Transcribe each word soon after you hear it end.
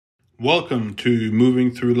Welcome to Moving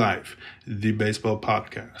Through Life, the baseball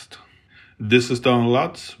podcast. This is Don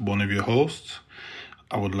Lutz, one of your hosts.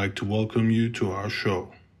 I would like to welcome you to our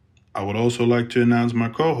show. I would also like to announce my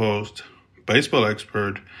co-host, baseball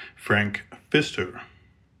expert Frank Pfister.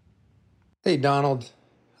 Hey, Donald.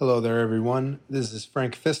 Hello there, everyone. This is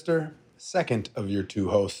Frank Pfister, second of your two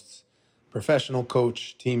hosts, professional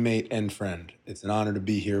coach, teammate, and friend. It's an honor to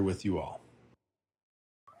be here with you all.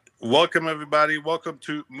 Welcome, everybody. Welcome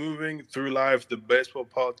to Moving Through Life, the baseball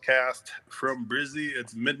podcast from Brizzy.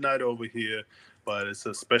 It's midnight over here, but it's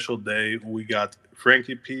a special day. We got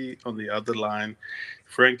Franky P on the other line.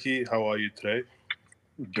 Franky, how are you today?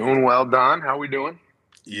 Doing well, Don. How we doing?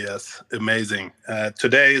 Yes, amazing.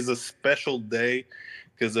 Today is a special day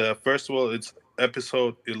because, first of all, it's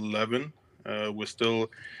episode 11. We're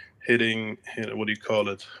still hitting,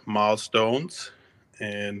 milestones.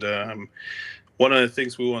 And one of the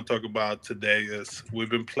things we want to talk about today is we've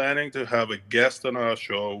been planning to have a guest on our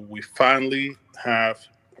show. We finally have.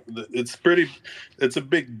 It's a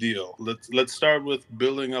big deal. Let's start with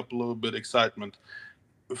building up a little bit of excitement.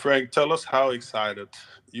 Frank, tell us how excited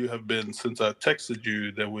you have been since I texted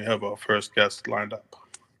you that we have our first guest lined up.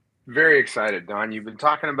 Very excited, Don. You've been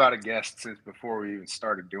talking about a guest since before we even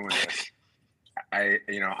started doing this.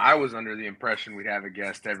 I was under the impression we'd have a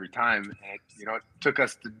guest every time. And, it took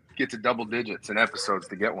us to get to double digits in episodes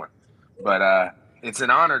to get one. But it's an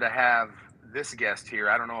honor to have this guest here.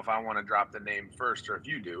 I don't know if I want to drop the name first or if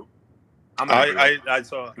you do. I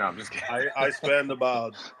saw. No, I'm just kidding. I spent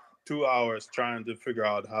about 2 hours trying to figure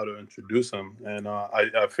out how to introduce him. And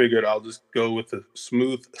I figured I'll just go with the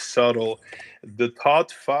smooth, subtle, the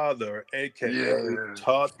Toddfather, a.k.a.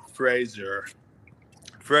 Todd Frazier.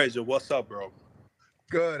 Frazier, what's up, bro?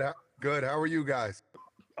 Good. How are you guys?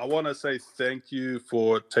 I want to say thank you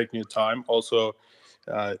for taking your time. Also,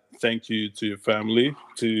 thank you to your family,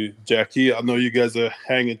 to Jackie. I know you guys are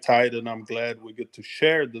hanging tight, and I'm glad we get to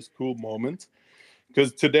share this cool moment.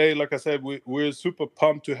 Because today, like I said, we're super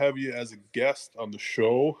pumped to have you as a guest on the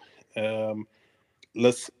show.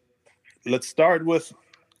 Let's start with.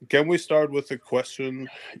 Can we start with a question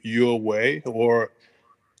your way, or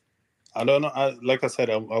I don't know. Like I said,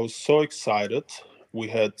 I was so excited. We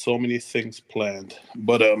had so many things planned,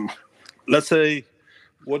 but let's say,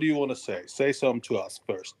 what do you want to say? Say something to us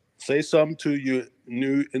first. Say something to your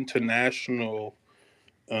new international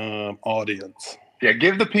audience. Yeah,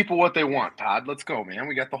 give the people what they want, Todd. Let's go, man.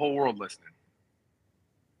 We got the whole world listening.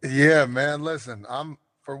 Yeah, man. Listen, I'm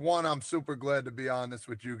super glad to be on this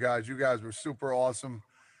with you guys. You guys were super awesome.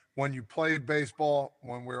 When you played baseball,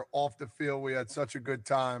 when we were off the field, we had such a good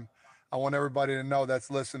time. I want everybody to know that's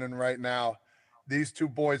listening right now. These two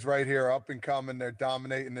boys right here are up and coming. They're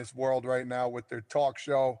dominating this world right now with their talk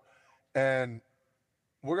show. And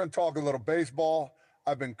we're going to talk a little baseball.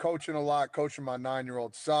 I've been coaching a lot, coaching my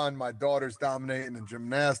 9-year-old son. My daughter's dominating in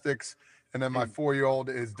gymnastics. And then my 4-year-old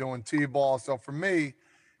is doing t-ball. So for me,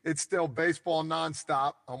 it's still baseball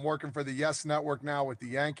nonstop. I'm working for the Yes Network now with the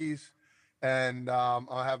Yankees. And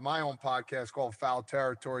I have my own podcast called Foul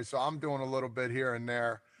Territory. So I'm doing a little bit here and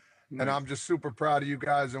there. Nice. And I'm just super proud of you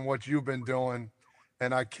guys and what you've been doing.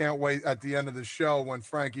 And I can't wait at the end of the show when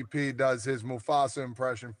Franky P does his Mufasa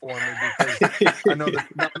impression for me, because I know that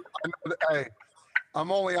hey,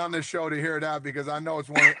 I'm only on this show to hear that, because I know it's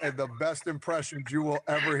one of the best impressions you will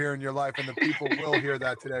ever hear in your life, and the people will hear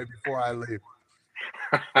that today before I leave.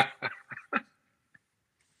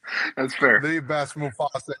 That's fair. The best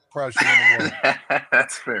Mufasa impression in the world.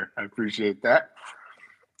 That's fair. I appreciate that.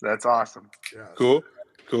 That's awesome. Yes. Cool.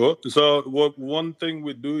 So one thing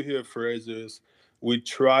we do here, Fraser, is we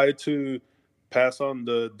try to pass on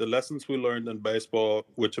the lessons we learned in baseball,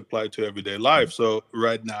 which apply to everyday life. So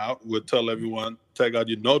right now, we'll tell everyone, take out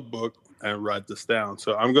your notebook and write this down.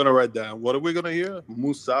 So I'm going to write down, what are we going to hear?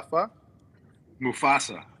 Mufasa.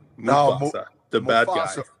 No, the bad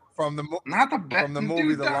guy. From the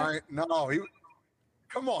movie The Lion. No,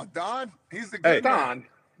 come on, Don. He's the good Don.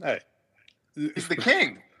 Hey. He's the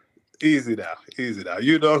king. Easy now.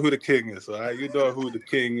 You know who the king is, all right? You know who the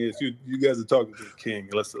king is. You guys are talking to the king.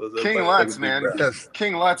 Let's King Lutz, man. Yes.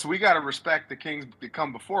 King Lutz, we got to respect the kings that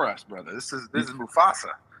come before us, brother. This is Mufasa.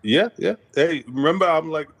 Yeah. Hey, remember, I'm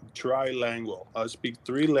like trilingual. I speak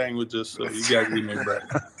 3 languages, so you guys remember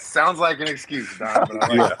that. Sounds like an excuse, Don, but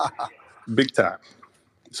I like it. Big time.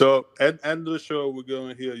 So at the end of the show, we're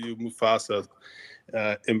going to hear you Mufasa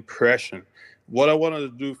impression. What I wanted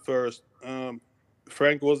to do first,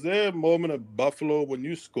 Frank, was there a moment at Buffalo when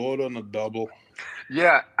you scored on a double?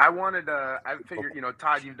 Yeah, I figured,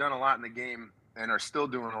 Todd, you've done a lot in the game and are still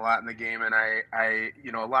doing a lot in the game. And I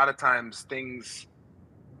a lot of times things,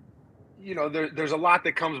 there's a lot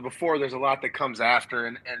that comes before, there's a lot that comes after,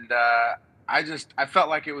 and I felt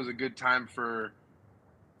like it was a good time for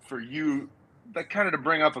you, that kind of to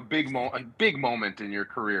bring up a big moment in your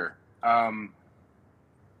career,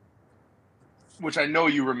 which I know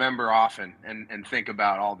you remember often and think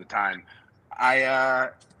about all the time.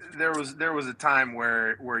 There was a time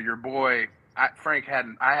where your boy Frank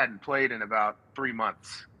hadn't played in about 3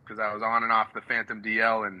 months because I was on and off the Phantom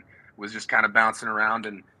DL and was just kind of bouncing around,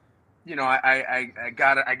 and I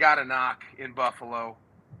got a knock in Buffalo,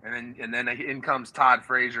 and then in comes Todd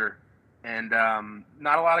Frazier, and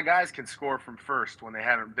not a lot of guys can score from first when they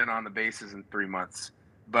haven't been on the bases in 3 months.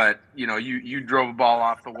 But you drove a ball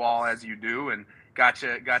off the wall as you do, and got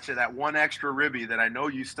you that one extra ribby that I know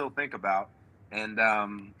you still think about. And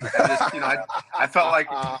I felt like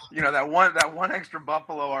that one extra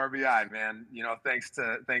Buffalo RBI, man. Thanks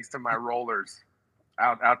to my rollers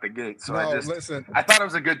out the gate. So listen, I thought it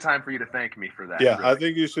was a good time for you to thank me for that. Yeah, really. I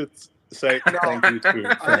think you should say thank you too.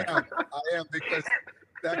 I am, because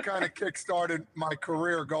that kind of kick-started my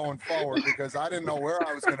career going forward, because I didn't know where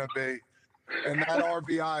I was going to be. And that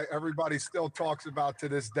RBI, everybody still talks about to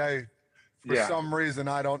this day. For some reason,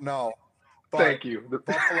 I don't know. But thank you.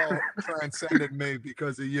 Buffalo transcended me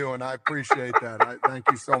because of you, and I appreciate that. I thank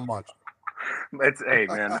you so much. Hey,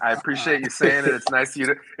 man, I appreciate you saying it. It's nice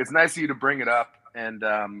of you to bring it up, and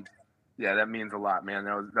that means a lot, man.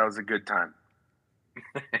 That was a good time.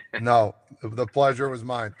 No, the pleasure was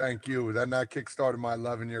mine. Thank you. Then that kick-started my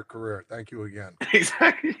 11-year career. Thank you again.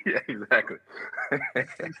 Exactly. Yeah, exactly.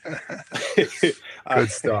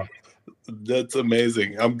 Good stuff. That's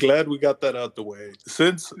amazing. I'm glad we got that out the way.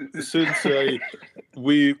 Since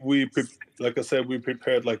we like I said, we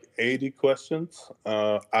prepared like 80 questions.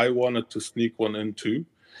 I wanted to sneak one in too,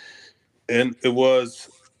 and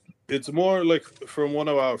it's more like from one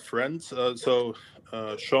of our friends.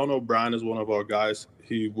 Sean O'Brien is one of our guys.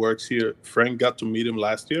 He works here. Frank got to meet him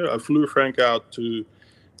last year. I flew Frank out to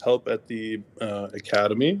help at the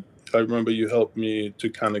academy. I remember you helped me to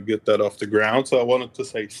kind of get that off the ground. So I wanted to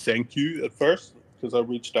say thank you at first, because I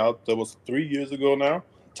reached out. That was 3 years ago now.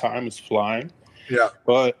 Time is flying. Yeah.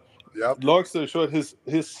 But yep. Long story short, his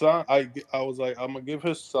son, I was like, I'm going to give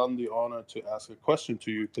his son the honor to ask a question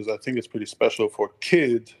to you, because I think it's pretty special for a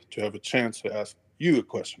kid to have a chance to ask you a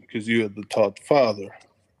question, because you are the Toddfather.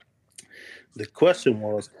 The question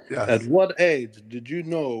was, yes. At what age did you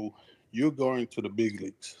know you're going to the big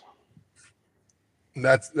leagues?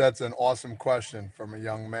 That's an awesome question from a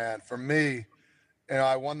young man. For me,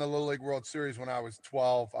 I won the Little League World Series when I was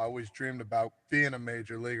 12. I always dreamed about being a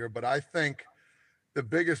major leaguer, but I think the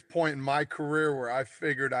biggest point in my career where I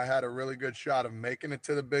figured I had a really good shot of making it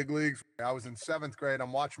to the big leagues, I was in 7th grade.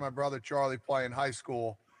 I'm watching my brother Charlie play in high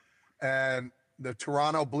school, and the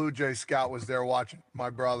Toronto Blue Jay scout was there watching my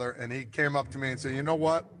brother, and he came up to me and said, you know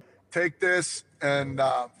what? Take this and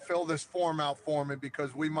fill this form out for me,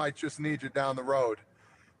 because we might just need you down the road.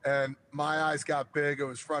 And my eyes got big. It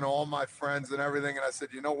was in front of all my friends and everything. And I said,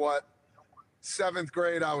 you know what? 7th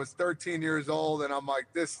grade, I was 13 years old, and I'm like,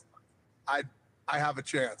 I have a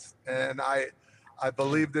chance. And I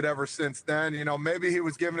believed it ever since then. Maybe he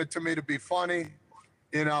was giving it to me to be funny,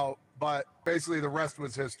 but basically the rest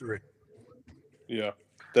was history. Yeah,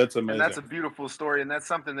 that's amazing. And that's a beautiful story, and that's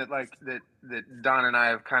something that that Don and I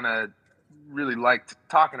have kind of really liked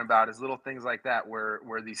talking about, is little things like that, where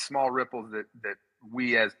these small ripples that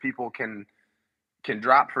we as people can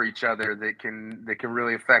drop for each other that can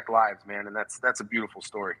really affect lives, man. And that's a beautiful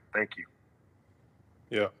story. Thank you.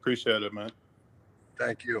 Yeah, appreciate it, man.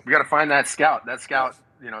 Thank you. We got to find that scout. That scout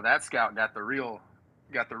got the real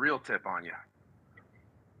tip on you.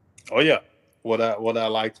 Oh yeah. What I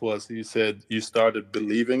liked was you said you started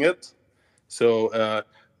believing it. So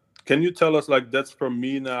can you tell us, like, that's from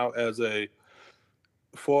me now as a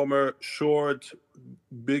former short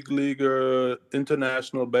big leaguer,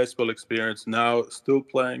 international baseball experience, now still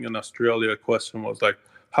playing in Australia. Question was like,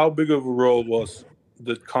 how big of a role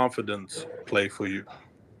did confidence play for you?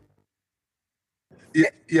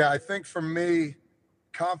 Yeah, I think for me,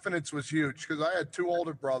 confidence was huge, because I had 2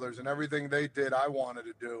 older brothers, and everything they did, I wanted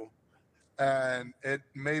to do. And it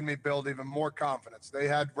made me build even more confidence. They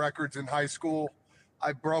had records in high school.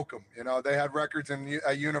 I broke them. They had records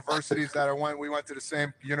at universities that we went to the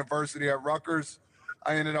same university at Rutgers.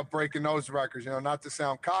 I ended up breaking those records, not to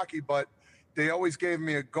sound cocky, but they always gave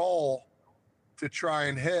me a goal to try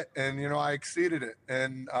and hit. And, I exceeded it,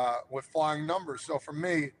 and with flying numbers. So for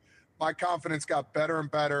me, my confidence got better and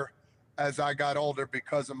better as I got older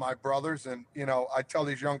because of my brothers. And, I tell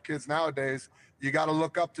these young kids nowadays, you got to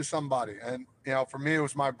look up to somebody. And, for me, it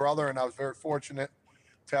was my brother. And I was very fortunate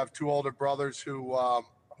to have 2 older brothers who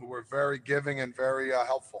who were very giving and very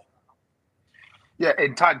helpful. Yeah,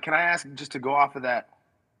 and Todd, can I ask, just to go off of that,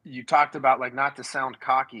 you talked about, like, not to sound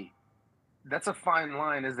cocky. That's a fine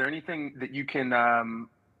line. Is there anything that you can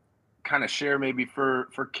kind of share maybe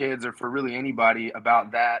for kids or for really anybody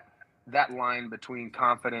about that line between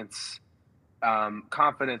confidence and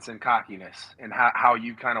cockiness, and how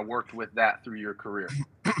you kind of worked with that through your career?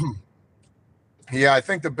 Yeah, I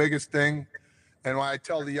think the biggest thing, and when I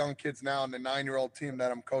tell the young kids now in the 9-year-old team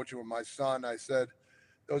that I'm coaching with my son, I said,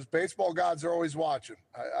 those baseball gods are always watching.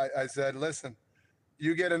 I said, listen,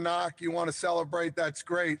 you get a knock, you want to celebrate, that's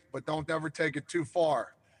great, but don't ever take it too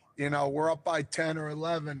far. You know, we're up by 10 or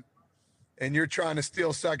 11, and you're trying to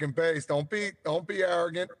steal second base. Don't be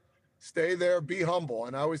arrogant. Stay there, be humble.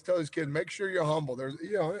 And I always tell these kids, make sure you're humble.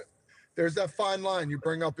 There's that fine line you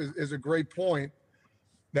bring up is a great point,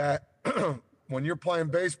 that when you're playing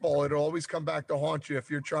baseball, it'll always come back to haunt you if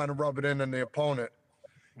you're trying to rub it in on the opponent.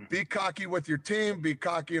 Be cocky with your team, be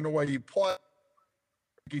cocky in the way you play,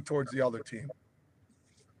 towards the other team.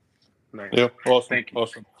 Nice. Yeah, awesome. Thank you.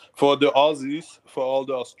 Awesome. For the Aussies, for all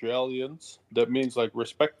the Australians, that means, like,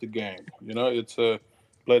 respect the game. You know, it's play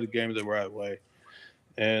the game the right way.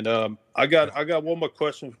 And I got one more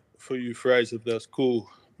question for you, Fraser, if that's cool.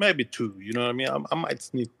 Maybe two. You know what I mean? I might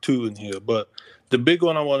sneak two in here, but the big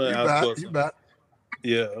one I want to ask was, You bet.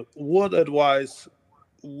 yeah, what advice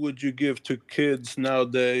would you give to kids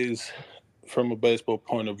nowadays from a baseball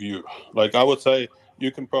point of view? Like, I would say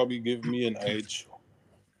you can probably give me an age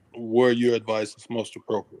where your advice is most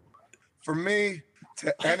appropriate. For me,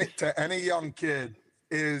 to any young kid,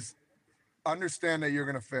 is understand that you're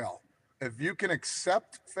going to fail. If you can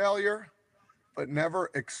accept failure, but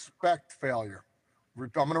never expect failure. I'm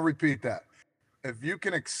going to repeat that. If you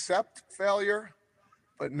can accept failure,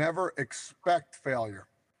 but never expect failure.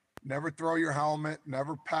 Never throw your helmet,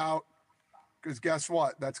 never pout, because guess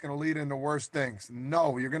what? That's going to lead into worse things.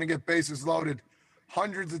 No, you're going to get bases loaded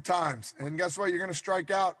hundreds of times. And guess what? You're going to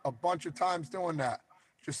strike out a bunch of times doing that.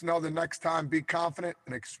 Just know the next time, be confident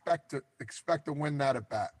and expect to win that at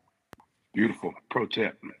bat. Beautiful. Pro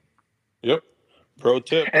tip. Yep. Pro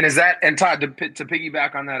tip. And Todd, to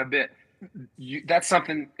piggyback on that a bit, is that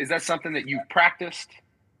something that you practiced,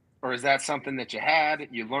 or is that something that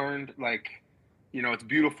you learned? Like, you know, it's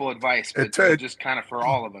beautiful advice, but just kind of for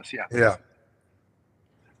all of us. Yeah. Yeah.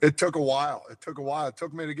 It took a while. It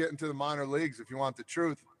took me to get into the minor leagues, if you want the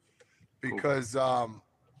truth, because I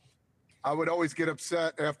would always get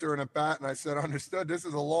upset after an at-bat, and I said, understood, this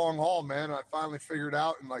is a long haul, man. And I finally figured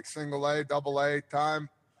out in, like, single A, double A time,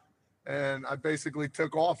 and I basically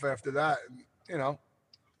took off after that. And, you know,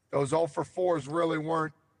 those 0 for 4s really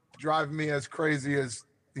weren't driving me as crazy as,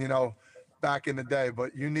 you know, back in the day,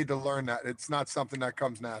 but you need to learn that. It's not something that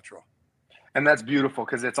comes natural. And that's beautiful,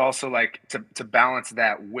 because it's also like to balance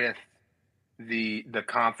that with the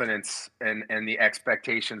confidence and the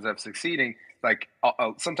expectations of succeeding. Like,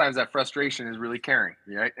 sometimes that frustration is really caring,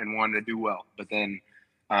 right, and wanting to do well. But then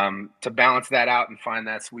to balance that out and find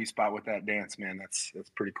that sweet spot with that dance, man, that's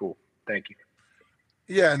pretty cool. Thank you.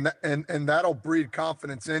 Yeah, and that'll breed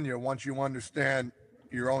confidence in you once you understand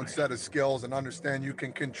your own set of skills and understand you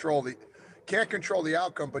can can't control the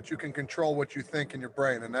outcome, but you can control what you think in your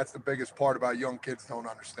brain. And that's the biggest part about young kids don't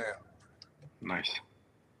understand. Nice.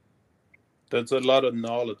 That's a lot of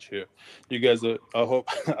knowledge here. You guys are, I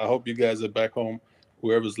hope you guys are back home.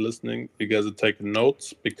 Whoever's listening, you guys are taking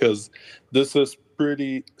notes, because this is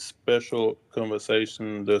pretty special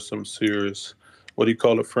conversation. There's some serious, what do you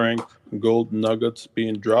call it, Frank? Gold nuggets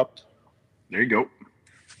being dropped. There you go.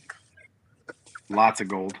 Lots of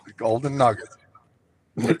gold. Golden nuggets.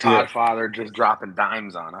 The Toddfather just dropping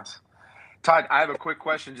dimes on us. Todd, I have a quick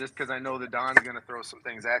question, just because I know that Don's going to throw some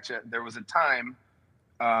things at you. There was a time,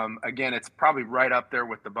 again, it's probably right up there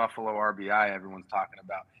with the Buffalo RBI everyone's talking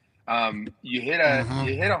about. You hit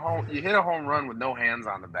a home run with no hands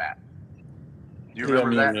on the bat. Do you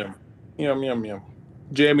remember that? Yeah.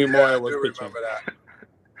 Jamie Moyer was pitching. Remember that.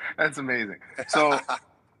 That's amazing. So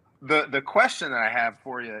the question that I have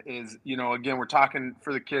for you is, you know, again, we're talking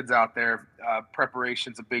for the kids out there.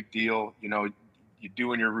 Preparation's a big deal. You know, you're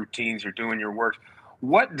doing your routines, you're doing your work.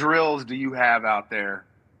 What drills do you have out there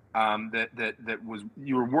that was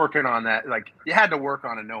you were working on that? Like, you had to work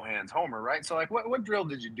on a no hands homer, right? So, like, what drill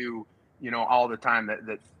did you do, you know, all the time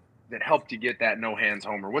that helped you get that no hands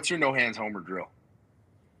homer? What's your no hands homer drill?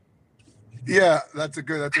 Yeah, that's a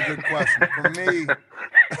good question. For me,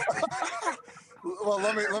 well,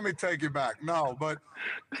 let me take you back. No, but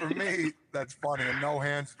for me, that's funny. A no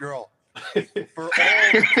hands drill. For all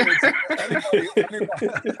the kids,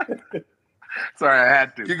 anybody. Sorry, I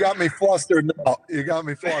had to. You got me flustered now. You got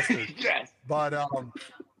me flustered. Yes. But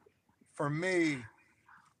for me,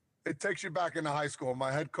 it takes you back into high school.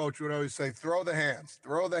 My head coach would always say, throw the hands,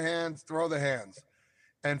 throw the hands, throw the hands.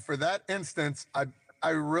 And for that instance, I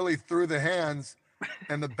really threw the hands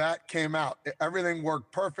and the bat came out. Everything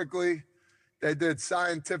worked perfectly. They did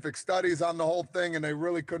scientific studies on the whole thing, and they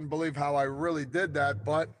really couldn't believe how I really did that.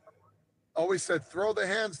 But always said, throw the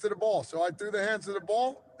hands to the ball. So I threw the hands to the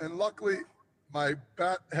ball, and luckily my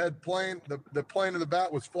bat head plane, the plane of the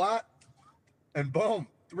bat was flat, and boom,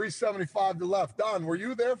 375 to left. Don, were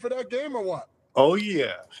you there for that game or what? Oh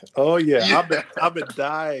yeah. I've been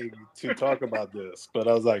dying to talk about this, but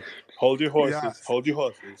I was like, hold your horses, Yes. hold your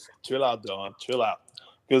horses, chill out, Don, chill out,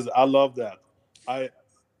 because I love that. I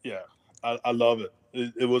love it.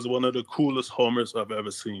 It was one of the coolest homers I've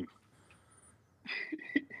ever seen.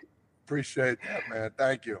 Appreciate that, man.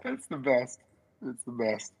 Thank you. That's the best. It's the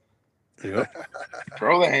best. Yeah.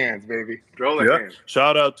 Throw the hands, baby. Throw the hands.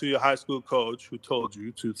 Shout out to your high school coach who told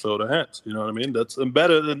you to throw the hands. You know what I mean? That's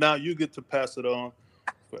better than now you get to pass it on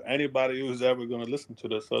for anybody who's ever going to listen to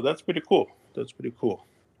this. So that's pretty cool. That's pretty cool.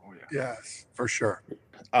 Oh yeah. Yes, for sure.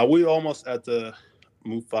 Are we almost at the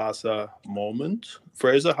Mufasa moment?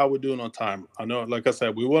 Fraser, how we doing on time? I know, like I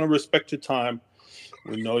said, we want to respect your time.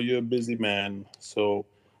 We know you're a busy man. So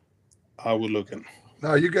how we looking?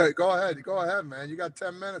 No, you got go ahead, man. You got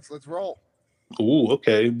 10 minutes. Let's roll. Ooh,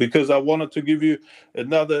 okay. Because I wanted to give you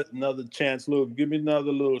another chance. Look, give me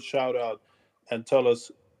another little shout out and tell us,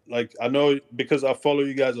 like, I know because I follow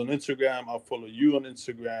you guys on Instagram, I follow you on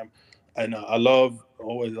Instagram, and I love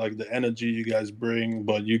always like the energy you guys bring,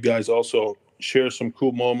 but you guys also share some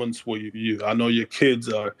cool moments where you I know your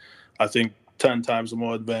kids are, I think, 10 times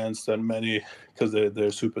more advanced than many because they're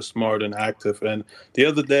super smart and active. And the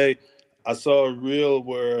other day, I saw a reel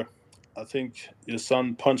where I think your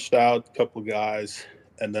son punched out a couple guys,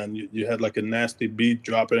 and then you had like a nasty beat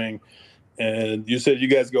dropping, and you said you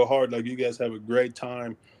guys go hard, like you guys have a great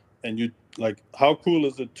time, and you like, how cool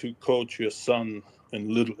is it to coach your son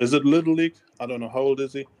in Little League? I don't know, how old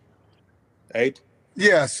is he? 8?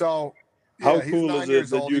 Yeah, so how he's cool 9 is it years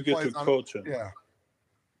that old. you He get to plays on- coach him? Yeah,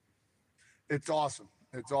 it's awesome.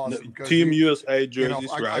 It's awesome. 'cause Team he- USA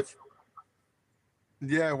jerseys, right?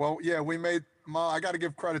 We made. I got to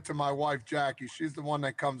give credit to my wife Jackie. She's the one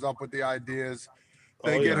that comes up with the ideas.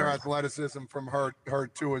 They get her athleticism from her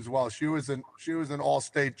too as well. She was an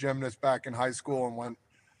all-state gymnast back in high school and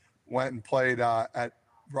went and played at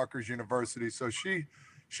Rutgers University. So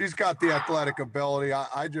she's got the athletic ability.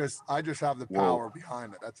 I just have the power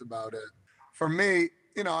behind it. That's about it. For me,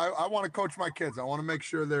 I want to coach my kids. I want to make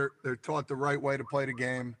sure they're taught the right way to play the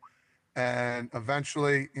game. And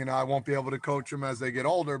eventually, I won't be able to coach them as they get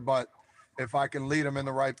older, but if I can lead them in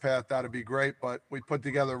the right path, that'd be great. But we put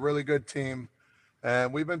together a really good team,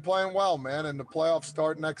 and we've been playing well, man. And the playoffs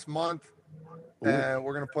start next month, and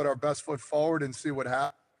we're going to put our best foot forward and see what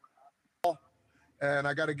happens. And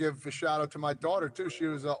I got to give a shout out to my daughter too. She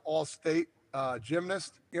was an all-state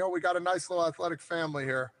gymnast. We got a nice little athletic family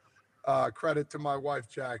here. Credit to my wife,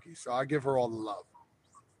 Jackie. So I give her all the love.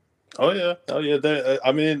 Oh yeah.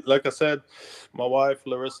 I mean, like I said, my wife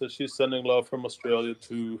Larissa, she's sending love from Australia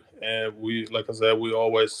too, and we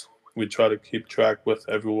try to keep track with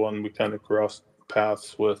everyone we kind of cross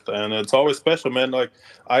paths with, and it's always special, man. Like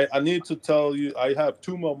I need to tell you, I have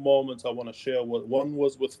 2 more moments I want to share. One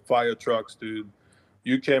was with fire trucks, dude.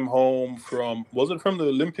 You came home was it from the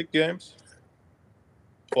Olympic Games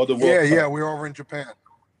or the World Cup? Yeah, we were over in Japan.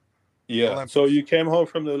 Yeah, Olympics. So you came home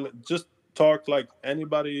from just talk like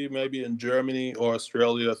anybody maybe in Germany or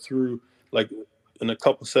Australia through like in a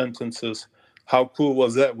couple sentences. How cool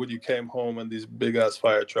was that when you came home and these big ass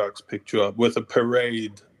fire trucks picked you up with a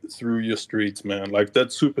parade through your streets, man? Like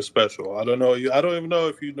that's super special. I don't even know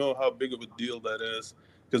if you know how big of a deal that is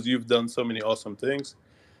because you've done so many awesome things.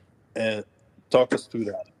 And talk us through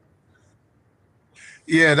that.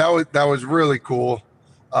 Yeah, that was really cool.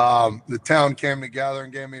 The town came together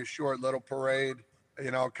and gave me a short little parade.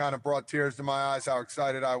 Kind of brought tears to my eyes how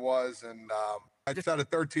excited I was. And I just had a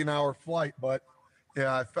 13-hour flight, but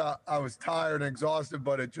I felt I was tired and exhausted,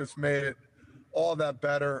 but it just made it all that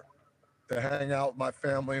better to hang out with my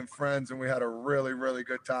family and friends. And we had a really, really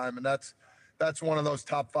good time. And that's one of those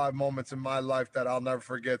top 5 moments in my life that I'll never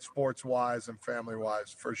forget, sports-wise and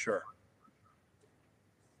family-wise, for sure.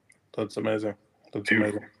 That's amazing.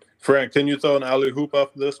 Frank, can you throw an alley hoop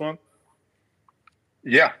after this one?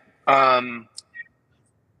 Yeah.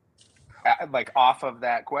 Like off of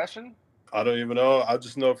that question? I don't even know. I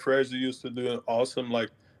just know Frazier used to do an awesome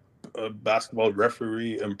basketball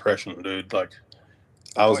referee impression, dude. Like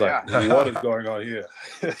I was what is going on here?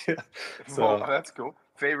 So that's cool.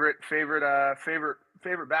 Favorite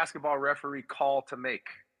basketball referee call to make?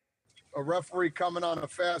 a referee coming on a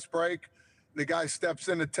fast break. The guy steps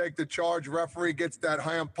in to take the charge. Referee gets that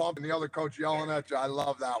hand pump, and the other coach yelling at you. I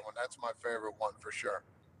love that one. That's my favorite one for sure.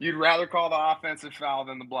 You'd rather call the offensive foul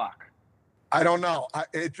than the block? I don't know.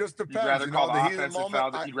 It just depends. You'd rather call the offensive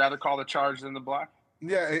foul. You'd rather call the charge than the block?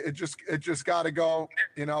 Yeah, it just got to go.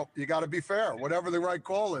 You got to be fair, whatever the right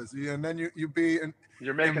call is, and then you're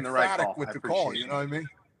making the right call with the call. You know what I mean?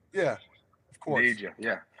 Yeah, of course. Need you.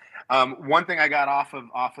 Yeah. One thing I got off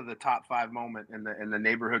of the top 5 moment in the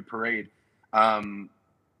neighborhood parade.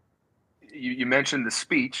 You mentioned the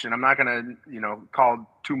speech, and I'm not going to call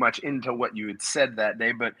too much into what you had said that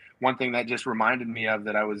day, but one thing that just reminded me of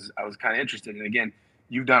that I was kind of interested in. Again,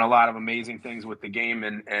 you've done a lot of amazing things with the game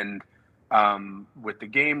and with the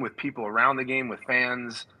game, with people around the game, with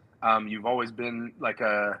fans. You've always been like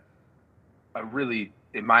a really,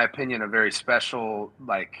 in my opinion, a very special,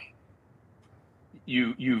 like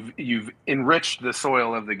you've enriched the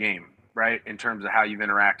soil of the game, right? In terms of how you've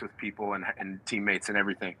interacted with people and teammates and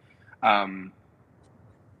everything.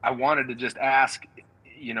 I wanted to just ask,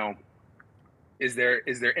 is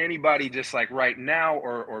there anybody just like right now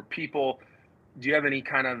or people, do you have any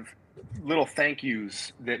kind of little thank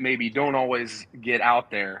yous that maybe don't always get out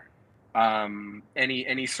there?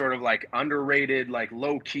 Any sort of like underrated, like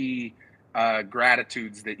low key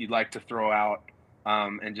gratitudes that you'd like to throw out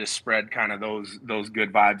and just spread kind of those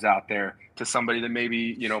good vibes out there to somebody that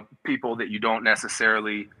maybe, people that you don't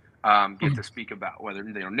necessarily get to speak about, whether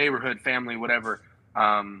neighborhood, family, whatever.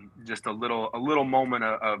 Just a little moment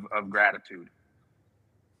of gratitude.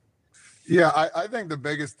 Yeah, I think the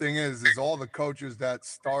biggest thing is all the coaches that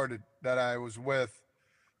I was with,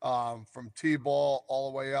 from T-ball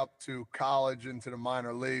all the way up to college into the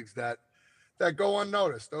minor leagues that go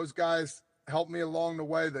unnoticed. Those guys helped me along the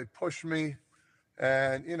way. They pushed me,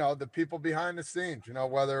 and the people behind the scenes.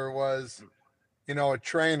 Whether it was a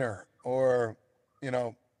trainer or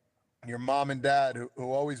your mom and dad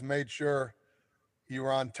who always made sure you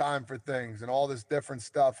were on time for things and all this different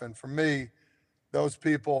stuff. And for me, those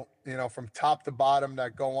people, from top to bottom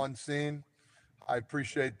that go unseen, I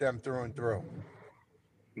appreciate them through and through.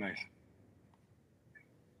 Nice.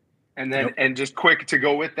 And then, and just quick to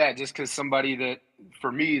go with that, just because somebody that,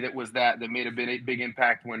 for me, that made a big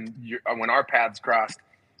impact when our paths crossed.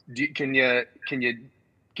 Can you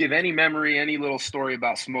give any memory, any little story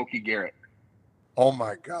about Smokey Garrett? Oh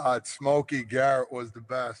my God, Smokey Garrett was the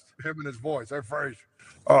best. Him and his voice. Hey, Frazier.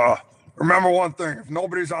 Remember one thing: if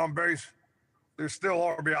nobody's on base, there's still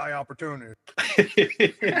RBI opportunity.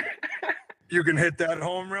 You can hit that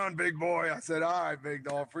home run, big boy. I said, all right, big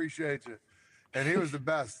dog, appreciate you. And he was the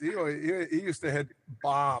best. He used to hit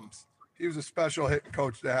bombs. He was a special hit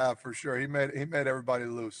coach to have for sure. He made everybody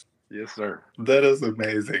loose. Yes, sir. That is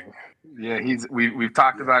amazing. Yeah, we've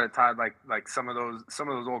talked about it, Todd. Like some of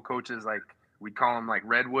those old coaches, like we call them like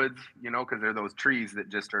redwoods, because they're those trees that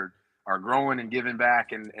just are growing and giving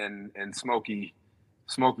back. And Smokey's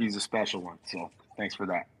a special one. So thanks for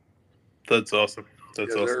that. That's awesome.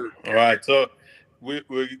 That's awesome. All right, so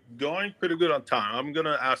we're going pretty good on time. I'm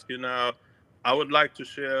gonna ask you now. I would like to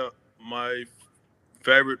share my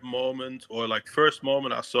favorite moment or like first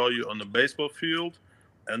moment I saw you on the baseball field,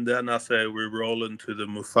 and then I say we roll into the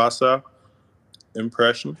Mufasa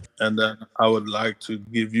impression, and then I would like to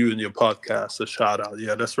give you and your podcast a shout out.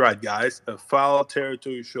 Yeah, that's right, guys. A Foul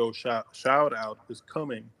Territory Show shout out is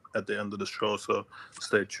coming at the end of the show, so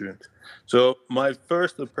stay tuned. So my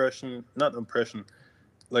first not impression,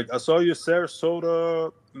 like I saw you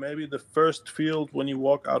Sarasota, maybe the first field when you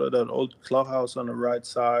walk out of that old clubhouse on the right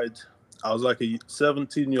side. I was like a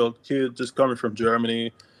 17-year-old kid just coming from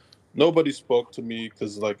Germany. Nobody spoke to me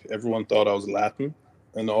because like everyone thought I was Latin,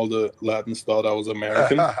 and all the Latins thought I was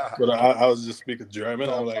American. But I was just speaking German.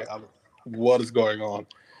 I'm like, what is going on?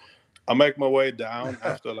 I make my way down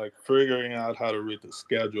after like figuring out how to read the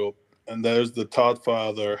schedule. And there's the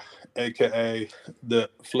Toddfather, a.k.a. the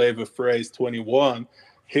Flavor Phrase 21,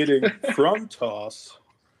 hitting front toss.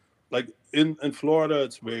 Like in Florida,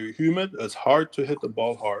 it's very humid. It's hard to hit the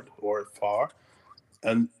ball hard or far.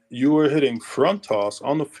 And you were hitting front toss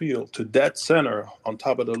on the field to dead center on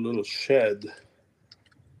top of the little shed.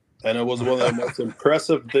 And it was one of the most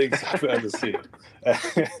impressive things I've ever seen.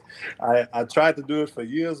 I tried to do it for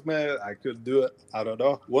years, man. I couldn't do it. I don't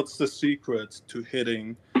know. What's the secret to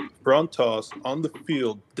hitting front toss on the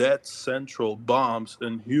field, dead central bombs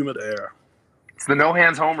in humid air? It's the no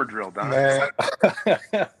hands homer drill, Don. Man.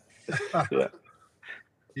 Yeah.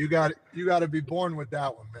 You got to be born with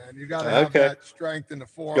that one, man. You got to have that strength in the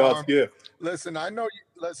forearm. God's gift. Listen, I know.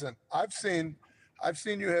 I've seen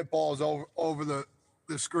you hit balls over the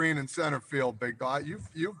screen in center field, big dog.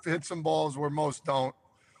 You've hit some balls where most don't.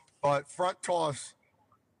 but front toss,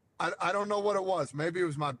 I don't know what it was. Maybe it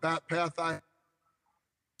was my bat path.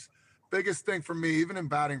 Biggest thing for me, even in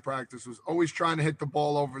batting practice, was always trying to hit the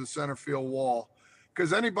ball over the center field wall.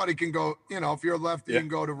 Because anybody can go, if you're a lefty, you can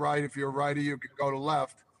go to right. If you're a righty, you can go to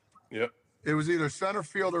left. Yep. It was either center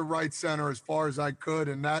field or right center as far as I could,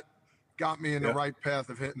 and that got me in the right path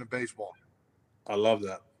of hitting the baseball. I love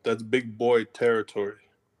that. That's big boy territory.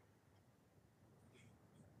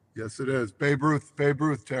 Yes, it is. Babe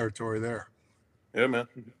Ruth territory there. Yeah, man.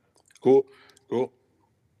 Cool.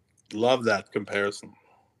 Love that comparison.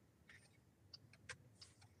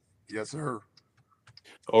 Yes, sir.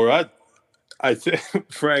 All right. I think,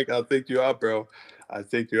 Frank, I think you're up, bro. I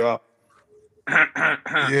think you're up.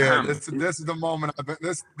 Yeah, this is the moment I've been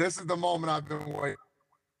this is the moment I've been waiting.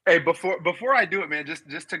 Hey, before I do it, man,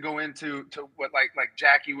 just to go into what like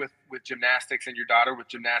Jackie with gymnastics and your daughter with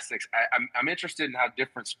gymnastics, I'm interested in how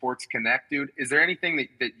different sports connect, dude. Is there anything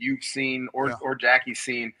that you've seen or Jackie's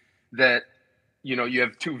seen that you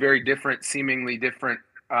have two very different, seemingly different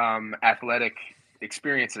athletic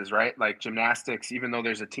experiences, right? Like gymnastics, even though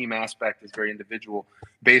there's a team aspect, it's very individual.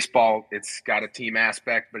 Baseball, it's got a team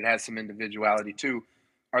aspect, but it has some individuality too.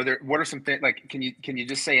 What are some things, like, can you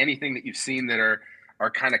just say anything that you've seen that are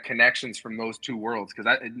kind of connections from those two worlds?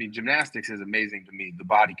 Because I mean, gymnastics is amazing to me, the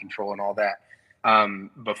body control and all that.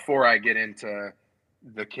 Before I get into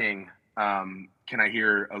the King, can I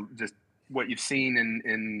hear just what you've seen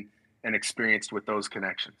and experienced with those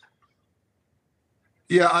connections?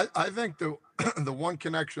 Yeah, I think the one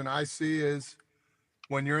connection I see is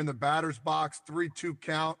when you're in the batter's box, 3-2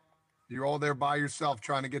 count, you're all there by yourself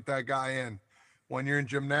trying to get that guy in. When you're in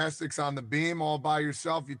gymnastics on the beam all by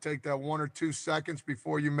yourself, you take that 1 or 2 seconds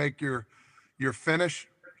before you make your finish,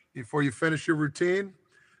 before you finish your routine.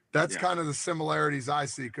 That's kind of the similarities I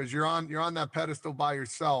see, because you're on that pedestal by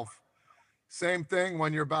yourself. Same thing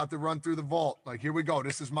when you're about to run through the vault. Like, here we go.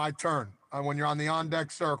 This is my turn. When you're on the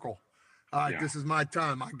on-deck circle. All right, this is my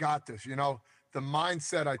time. I got this. The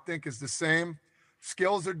mindset, I think, is the same.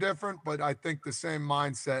 Skills are different, but I think the same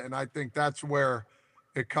mindset. And I think that's where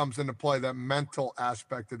it comes into play. That mental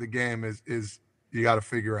aspect of the game is you got to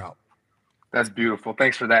figure out. That's beautiful.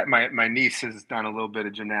 Thanks for that. My niece has done a little bit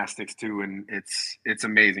of gymnastics too, and it's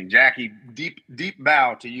amazing. Jackie, deep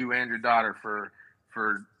bow to you and your daughter for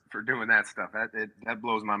doing that stuff. That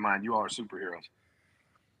blows my mind. You all are superheroes.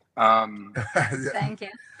 Thank you.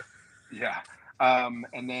 Yeah.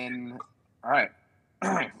 And then, all right.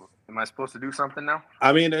 Am I supposed to do something now?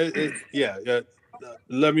 I mean, yeah.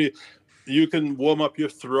 You can warm up your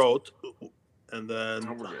throat, and then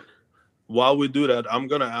while we do that, I'm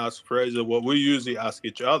gonna ask Frazier what we usually ask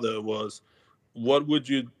each other was, what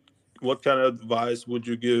kind of advice would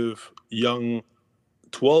you give young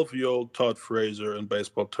 12-year-old Todd Frazier in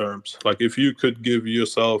baseball terms? Like, if you could give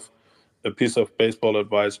yourself a piece of baseball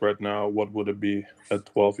advice right now, what would it be at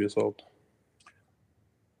 12 years old?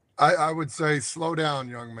 I would say slow down,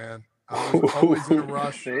 young man. I was always in a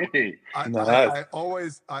rush. Hey, I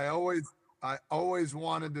always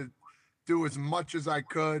wanted to do as much as I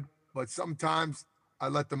could, but sometimes I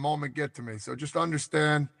let the moment get to me. So just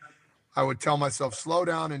understand, I would tell myself, slow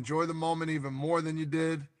down, enjoy the moment even more than you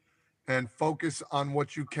did, and focus on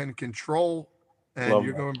what you can control, and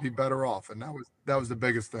you're going to be better off. And that was the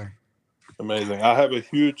biggest thing. Amazing. I have a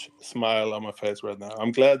huge smile on my face right now.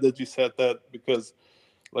 I'm glad that you said that, because,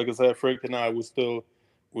 like I said, Frank and I,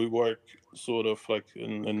 we work sort of like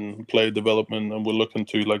in play development, and we're looking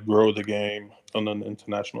to like grow the game on an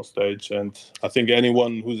international stage. And I think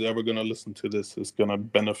anyone who's ever going to listen to this is going to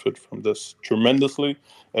benefit from this tremendously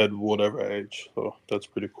at whatever age. So that's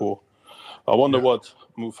pretty cool. I wonder what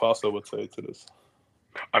Mufasa would say to this.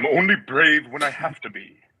 I'm only brave when I have to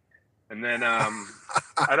be. And then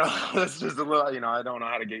that's just a little, I don't know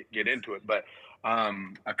how to get into it, but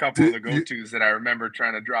a couple of the go-tos that I remember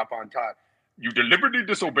trying to drop on Todd. You deliberately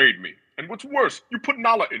disobeyed me. And what's worse, you put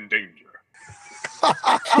Nala in danger.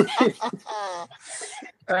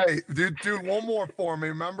 Hey, dude, one more for me.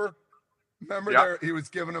 Remember there, he was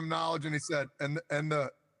giving him knowledge, and he said, and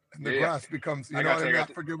the grass becomes, I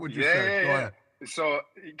forget what you said. Go ahead. So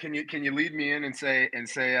can you lead me in and say,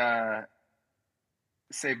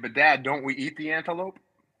 but Dad, don't we eat the antelope?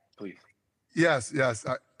 Please. Yes.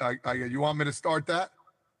 I you want me to start that?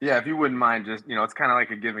 Yeah, if you wouldn't mind, just it's kind of like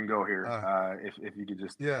a give and go here. If you could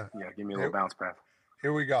just give me a little bounce pass.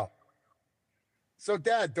 Here we go. So,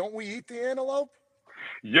 Dad, don't we eat the antelope?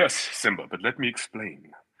 Yes, Simba, but let me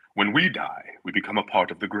explain. When we die, we become a part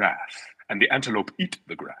of the grass, and the antelope eat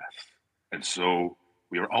the grass. And so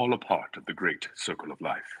we are all a part of the great circle of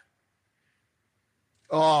life.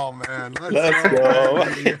 Oh man, Let's go.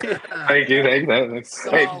 Thank you. Hey,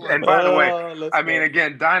 and by the way, I mean,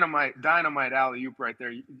 again, dynamite alley oop right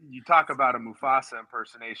there. You talk about a Mufasa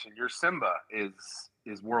impersonation. Your Simba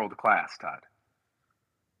is world class, Todd.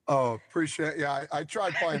 Oh, appreciate. Yeah, I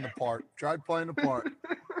tried playing the part.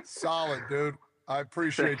 Solid, dude. I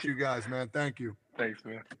appreciate you guys, man. Thank you. Thanks,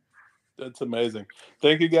 man. That's amazing.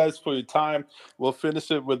 Thank you guys for your time. We'll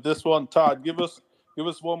finish it with this one. Todd, give us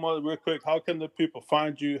one more real quick. How can the people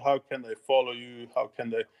find you? How can they follow you? How can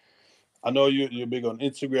they? I know you're big on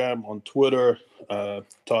Instagram, on Twitter.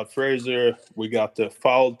 Todd Frazier. We got the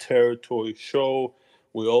Foul Territory show.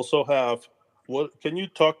 We also have what? Can you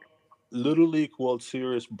talk? Little League World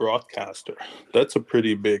Series broadcaster. That's a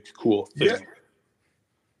pretty big, cool thing.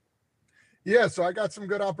 Yeah, so I got some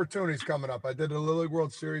good opportunities coming up. I did a Little League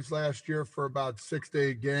World Series last year for about 6 to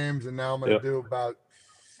 8 games, and now I'm going to do about,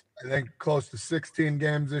 I think, close to 16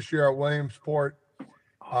 games this year at Williamsport.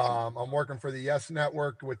 Awesome. I'm working for the Yes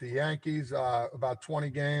Network with the Yankees, about 20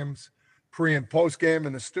 games, pre and post game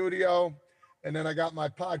in the studio. And then I got my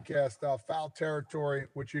podcast, Foul Territory,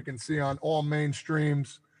 which you can see on all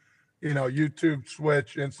mainstreams, YouTube,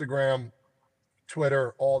 Switch, Instagram,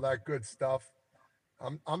 Twitter, all that good stuff.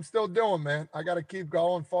 I'm still doing, man. I got to keep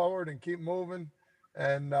going forward and keep moving,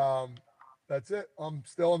 and that's it. I'm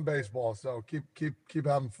still in baseball, so keep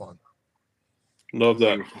having fun. Love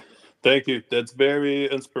that. Thank you. That's very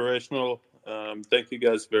inspirational. Thank you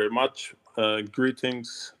guys very much.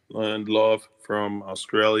 Greetings and love from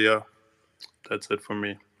Australia. That's it for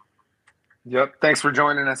me. Yep. Thanks for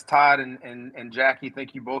joining us, Todd and Jackie.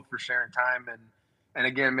 Thank you both for sharing time. And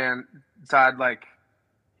again, man, Todd, like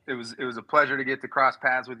it was a pleasure to get to cross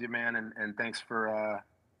paths with you, man. And thanks for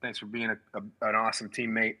being an awesome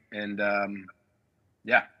teammate. And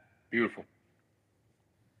yeah, beautiful.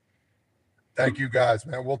 Thank you guys,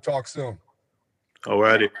 man. We'll talk soon.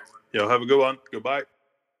 Alrighty. Yo, have a good one. Goodbye.